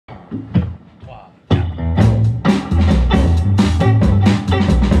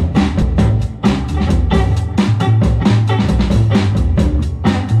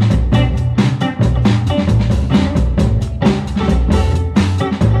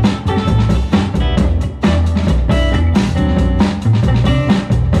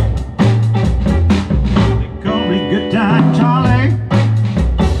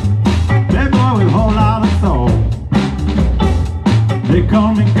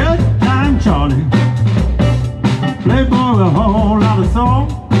Good time Charlie, playboy with a whole lot of soul.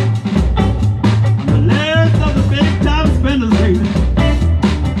 The list of the big time spenders, baby,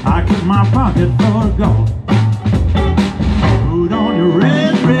 I keep my pocket full of gold. Put on your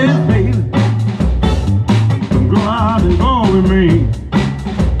red dress, baby, and go out and go with me.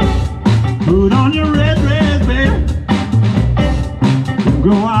 Put on your red dress, baby, and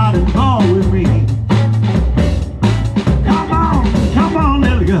go out and go with me. Come on,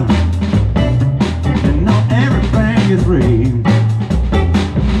 little girl, you know everything is free.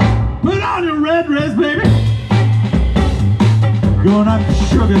 Put on your red dress, baby, going up to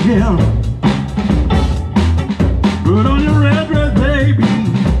Sugar Hill. Put on your red dress, baby,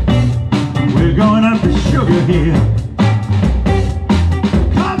 we're going up to Sugar Hill.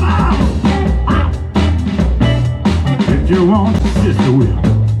 Come on, if you want, sister will.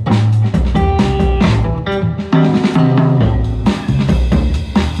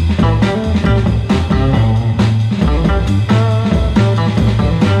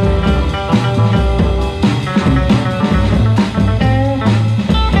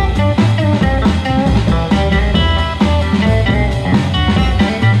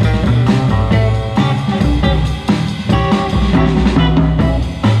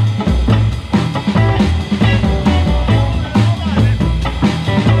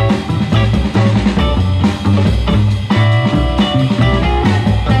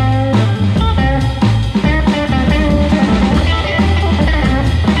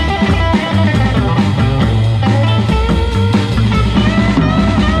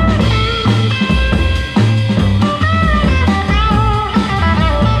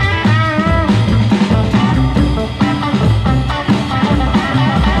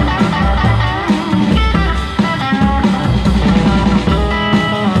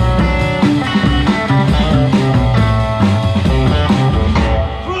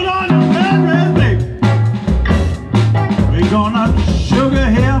 Going up to Sugar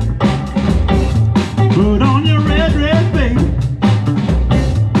Hill. Put on your red dress, baby,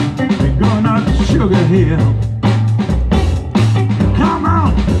 we're going up to Sugar Hill. Come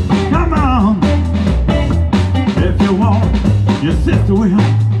on, if you want, your sister will.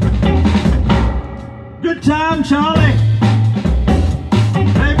 Good time, Charlie,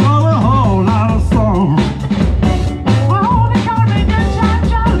 playboy with a whole lot of soul. Oh, they call me Good Time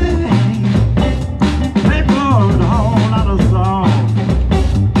Charlie, playboy with a whole lot of soul.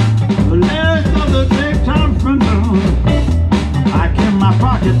 The last of the big time spenders, I keep my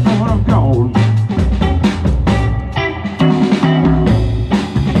pocket full of gold.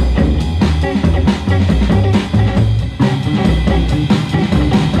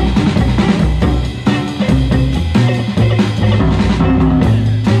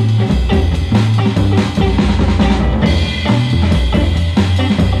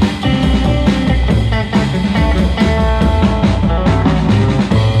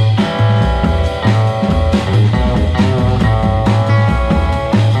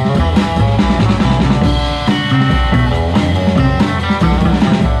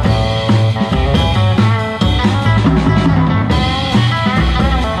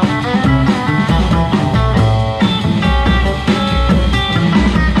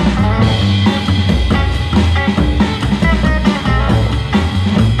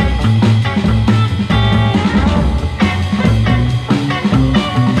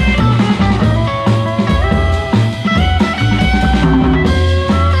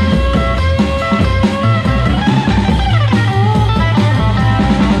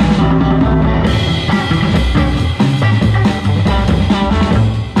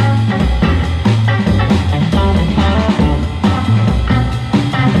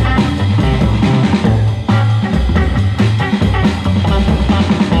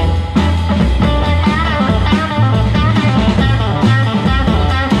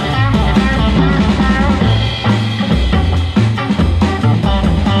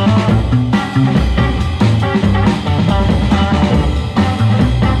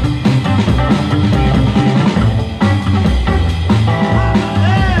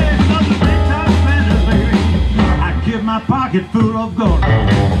 Pocket full of gold.